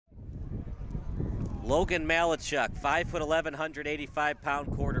Logan Malachuk, 5'11",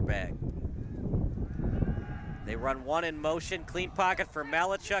 185-pound quarterback. They run one in motion, clean pocket for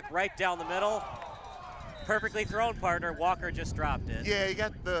Malachuk, right down the middle. Perfectly thrown, partner. Walker just dropped it. Yeah, you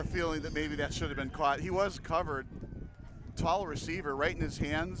got the feeling that maybe that should have been caught. He was covered. Tall receiver right in his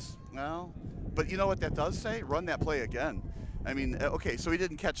hands. Well, but you know what that does say? Run that play again. I mean, okay, so he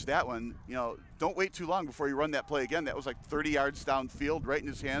didn't catch that one. You know, don't wait too long before you run that play again. That was like 30 yards downfield, right in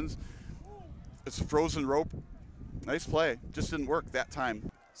his hands. It's a frozen rope. Nice play. Just didn't work that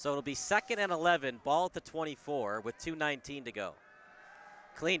time. So it'll be 2nd and 11, ball at the 24 with 2:19 to go.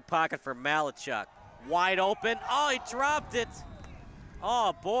 Clean pocket for Malachuk. Wide open. Oh, he dropped it.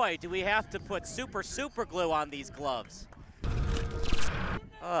 Oh, boy, do we have to put super glue on these gloves.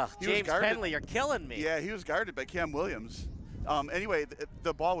 Ugh, James Penley, you're killing me. Yeah, he was guarded by Cam Williams. Anyway,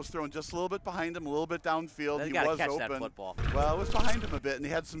 the ball was thrown just a little bit behind him, a little bit downfield. He was catch open. That football. Well, it was behind him a bit, and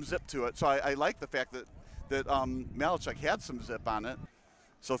he had some zip to it. So I like the fact that Malachuk had some zip on it.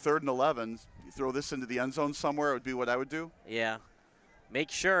 So 3rd and 11, you throw this into the end zone somewhere, it would be what I would do. Yeah. Make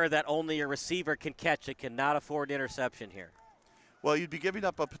sure that only your receiver can catch it, cannot afford interception here. Well, you'd be giving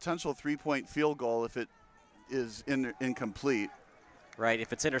up a potential 3-point field goal if it is incomplete. Right,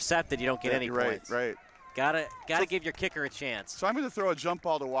 if it's intercepted, you don't get any points. Right. Gotta give your kicker a chance. So I'm going to throw a jump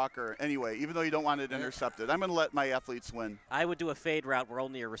ball to Walker anyway, even though you don't want it intercepted. I'm going to let my athletes win. I would do a fade route where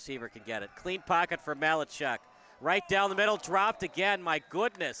only your receiver can get it. Clean pocket for Malachuk. Right down the middle, dropped again, my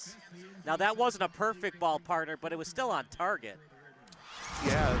goodness. Now that wasn't a perfect ball, partner, but it was still on target.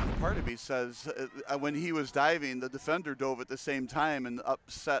 Yeah, part of me says when he was diving, the defender dove at the same time and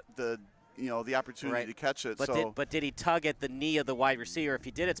upset the opportunity to catch it. But did he tug at the knee of the wide receiver? If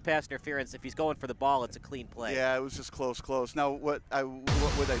he did, it's pass interference. If he's going for the ball, it's a clean play. Yeah, it was just close. Now, what would I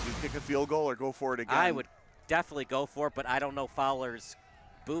do? Kick a field goal or go for it again? I would definitely go for it, but I don't know Fowler's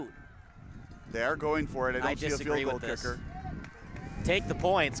boot. They are going for it. I don't see a field goal kicker. Take the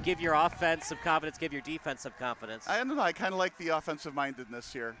points. Give your offense some confidence. Give your defense some confidence. I don't know. I kind of like the offensive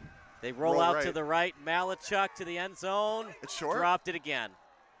mindedness here. They roll out right to the right. Malachuk to the end zone. It's short. Dropped it again.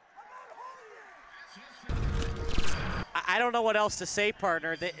 I don't know what else to say,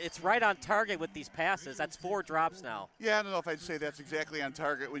 partner. It's right on target with these passes. That's 4 drops now. Yeah, I don't know if I'd say that's exactly on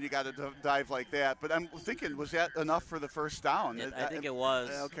target when you got to dive like that. But I'm thinking, was that enough for the first down? I think it was.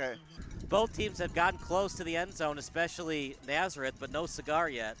 Okay. Both teams have gotten close to the end zone, especially Nazareth, but no cigar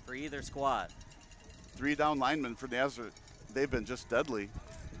yet for either squad. 3 down linemen for Nazareth. They've been just deadly.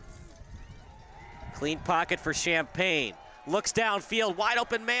 Clean pocket for Champagne. Looks downfield, wide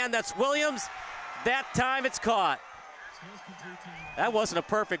open man. That's Williams. That time it's caught. That wasn't a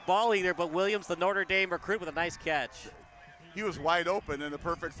perfect ball either, but Williams, the Notre Dame recruit, with a nice catch. He was wide open and a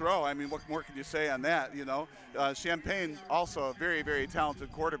perfect throw. I mean, what more can you say on that, you know? Champagne, also a very, very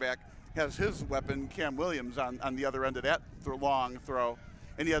talented quarterback, has his weapon, Cam Williams, on the other end of that long throw.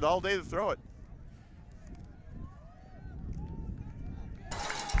 And he had all day to throw it.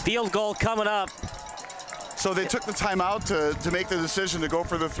 Field goal coming up. So they took the timeout to make the decision to go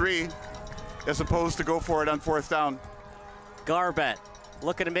for the 3 as opposed to go for it on 4th down. Garbett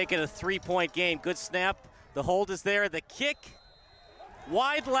looking to make it a 3-point game. Good snap. The hold is there. The kick,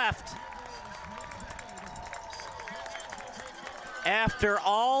 wide left. After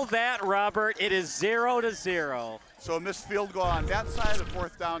all that, Robert, it is 0-0. So a missed field goal on that side, a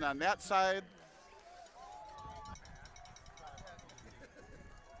 4th down on that side.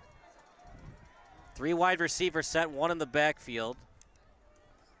 Three wide receivers set, 1 in the backfield.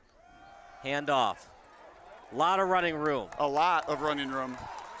 Hand off. Lot of running room. A lot of running room.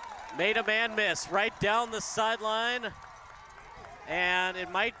 Made a man miss right down the sideline. And it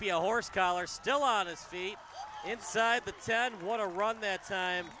might be a horse collar, still on his feet. Inside the 10, what a run that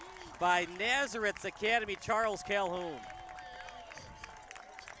time by Nazareth's Academy, Charles Calhoun.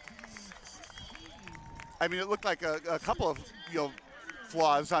 I mean, it looked like a couple of,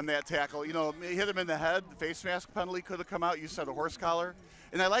 flaws on that tackle. He hit him in the head. The face mask penalty could have come out. You said a horse collar.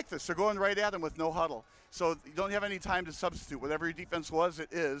 And I like this. They're going right at him with no huddle. So you don't have any time to substitute. Whatever your defense was,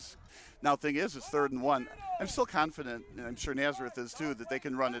 it is. Now, thing is, it's 3rd and 1. I'm still confident, and I'm sure Nazareth is too, that they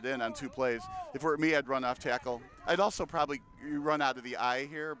can run it in on 2 plays. If it were me, I'd run off tackle. I'd also probably run out of the eye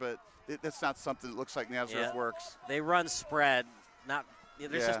here, but that's not something that looks like Nazareth works. They run spread.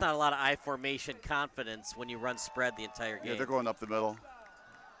 There's just not a lot of eye formation confidence when you run spread the entire game. Yeah, they're going up the middle.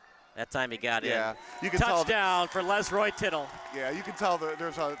 That time he got in. You can touchdown for Lesroy Tittle. Yeah, you can tell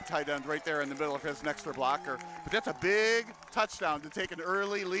there's a tight end right there in the middle if it's an extra blocker. But that's a big touchdown to take an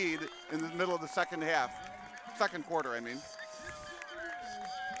early lead in the middle of the second quarter, I mean.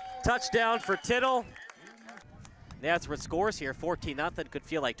 Touchdown for Tittle. Nazareth scores here, 14-0, could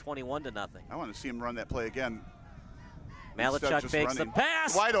feel like 21-0. I want to see him run that play again. Malachuk fakes the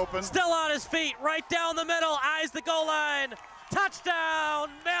pass. Wide open. Still on his feet, right down the middle, eyes the goal line. Touchdown,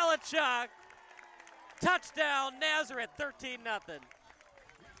 Malachuk. Touchdown, Nazareth, 13-0.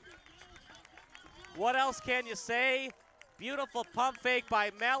 What else can you say? Beautiful pump fake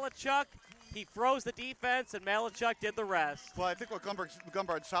by Malachuk. He froze the defense, and Malachuk did the rest. Well, I think what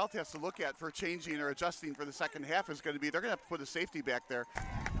Glenbard South has to look at for changing or adjusting for the second half is going to be they're going to have to put a safety back there.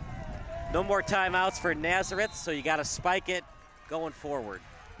 No more timeouts for Nazareth, so you got to spike it going forward.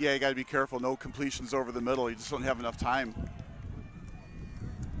 Yeah, you got to be careful. No completions over the middle. You just don't have enough time.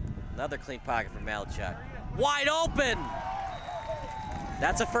 Another clean pocket for Malachuk. Wide open!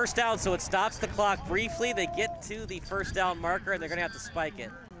 That's a first down, so it stops the clock briefly. They get to the first down marker, and they're going to have to spike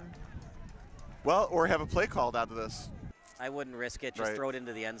it. Well, or have a play called out of this. I wouldn't risk it. Just throw it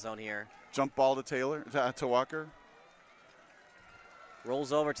into the end zone here. Jump ball to Taylor, to Walker.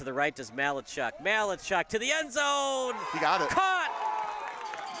 Rolls over to the right, does Malachuk. Malachuk to the end zone. He got it. Caught.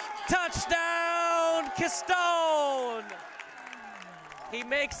 Touchdown, Castone. He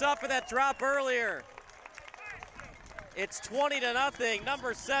makes up for that drop earlier. It's 20-0.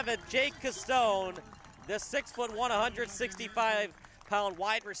 Number 7, Jake Castone, the 6'1", 165-pound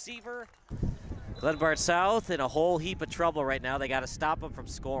wide receiver. Glenbard South in a whole heap of trouble right now. They got to stop him from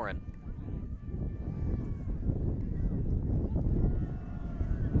scoring.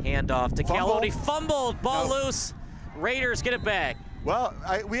 Handoff to Calhoun. Fumbled. Ball loose. Raiders get it back. Well,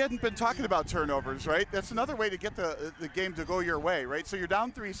 we hadn't been talking about turnovers, right? That's another way to get the game to go your way, right? So you're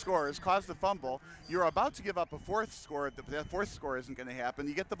down 3 scores, caused the fumble. You're about to give up a 4th score. That 4th score isn't going to happen.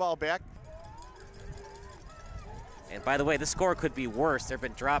 You get the ball back. And by the way, this score could be worse. There have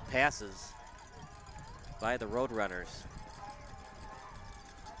been drop passes by the Roadrunners.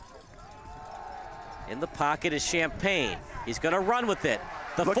 In the pocket is Champagne. He's going to run with it.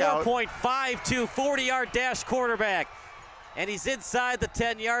 The 4.52 40-yard dash quarterback. And he's inside the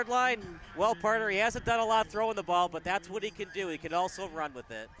 10-yard line. Well, partner, he hasn't done a lot throwing the ball, but that's what he can do. He can also run with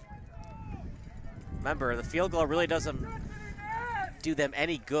it. Remember, the field goal really doesn't do them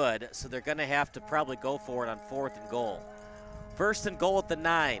any good, so they're going to have to probably go for it on 4th and goal. 1st and goal at the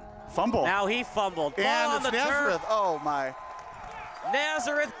 9. Fumble. Now he fumbled. Ball and on it's the Nazareth. turf. Oh, my.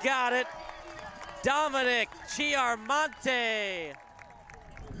 Nazareth got it. Dominic Chiarmonte.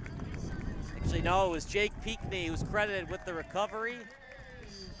 Actually, no, it was Jake Peekney who was credited with the recovery.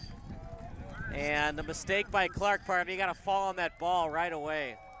 And a mistake by Clark, partner. You got to fall on that ball right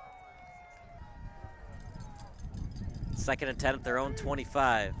away. 2nd and 10 at their own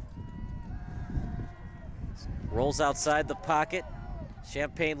 25. Rolls outside the pocket.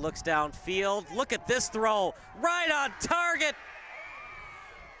 Champagne looks downfield. Look at this throw. Right on target.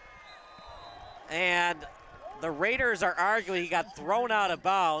 And the Raiders are arguing he got thrown out of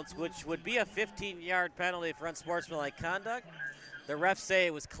bounds, which would be a 15-yard penalty for unsportsmanlike conduct. The refs say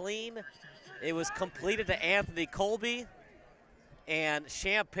it was clean. It was completed to Anthony Colby. And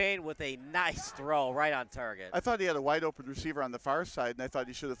Champagne with a nice throw right on target. I thought he had a wide open receiver on the far side, and I thought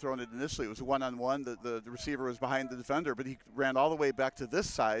he should have thrown it initially. It was a one-on-one. The receiver was behind the defender, but he ran all the way back to this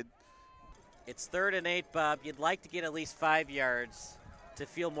side. It's 3rd and 8, Bob. You'd like to get at least 5 yards to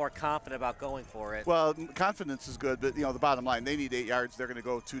feel more confident about going for it. Well, confidence is good, but, you know, the bottom line, they need 8 yards. They're going to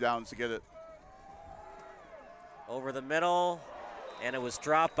go 2 downs to get it. Over the middle, and it was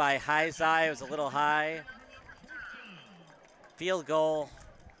dropped by Heizai. It was a little high. Field goal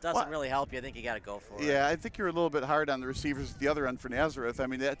doesn't really help you. I think you got to go for it. Yeah, I think you're a little bit hard on the receivers at the other end for Nazareth. I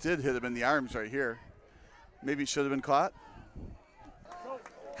mean, that did hit him in the arms right here. Maybe it should have been caught.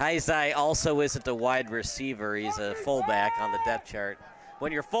 Heizai also isn't a wide receiver. He's a fullback on the depth chart.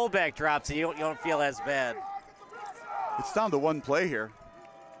 When your fullback drops, you don't feel as bad. It's down to 1 play here.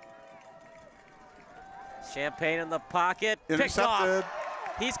 Champagne in the pocket. Intercepted. Picked off.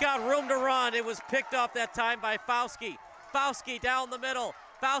 He's got room to run. It was picked off that time by Fauski. Fauski down the middle.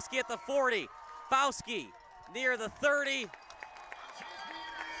 Fauski at the 40. Fauski near the 30.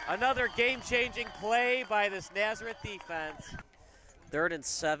 Another game-changing play by this Nazareth defense. 3rd and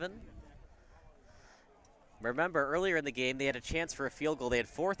 7. Remember, earlier in the game, they had a chance for a field goal. They had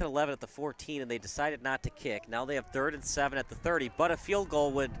 4th and 11 at the 14, and they decided not to kick. Now they have 3rd and 7 at the 30, but a field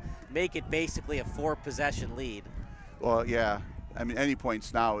goal would make it basically a 4-possession lead. Well, yeah. I mean, any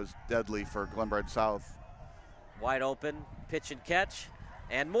points now is deadly for Glenbard South. Wide open, pitch and catch,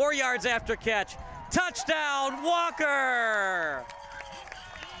 and more yards after catch. Touchdown, Walker!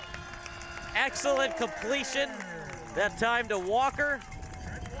 Excellent completion. That time to Walker.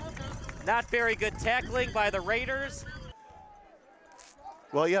 Not very good tackling by the Raiders.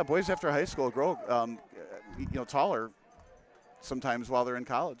 Well, yeah, boys after high school grow. taller sometimes while they're in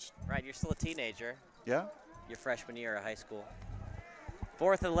college. Right, you're still a teenager. Yeah. Your freshman year of high school.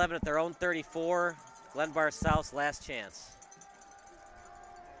 4th and 11 at their own 34. Glenbard South's last chance.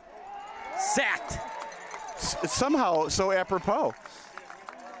 Sacked. It's somehow so apropos.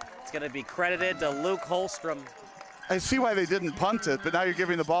 It's going to be credited to Luke Holstrom. I see why they didn't punt it, but now you're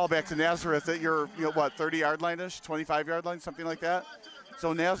giving the ball back to Nazareth at your, 30-yard line-ish, 25-yard line, something like that.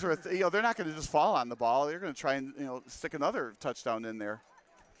 So Nazareth, they're not going to just fall on the ball. They're going to try and, stick another touchdown in there.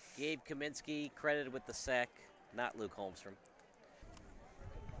 Gabe Kaminsky credited with the sack, not Luke Holmstrom.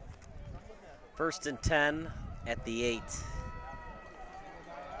 1st and 10 at the 8.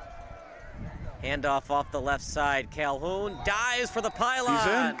 Handoff off the left side. Calhoun dives for the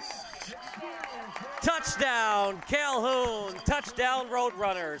pylon. He's in. Touchdown, Calhoun. Touchdown,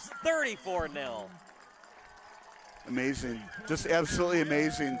 Roadrunners. 34-0. Amazing. Just absolutely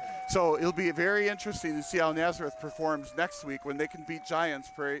amazing. So it'll be very interesting to see how Nazareth performs next week when they can beat Giants,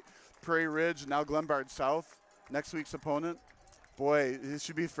 Prairie Ridge, and now Glenbard South, next week's opponent. Boy, they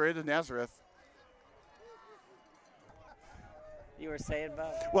should be afraid of Nazareth. You were saying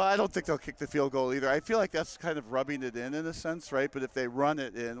about? Well, I don't think they'll kick the field goal either. I feel like that's kind of rubbing it in a sense, right? But if they run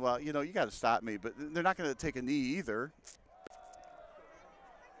it in, well, you got to stop me. But they're not going to take a knee either.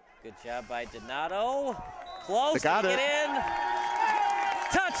 Good job by Donato. Close. They got it. Get in.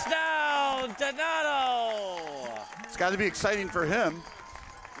 Touchdown, Donato. It's got to be exciting for him.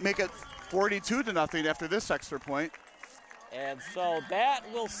 Make it 42-0 after this extra point. And so that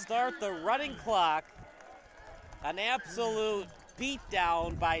will start the running clock. An absolute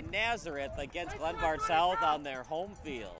beatdown by Nazareth against Glenbard South on their home field.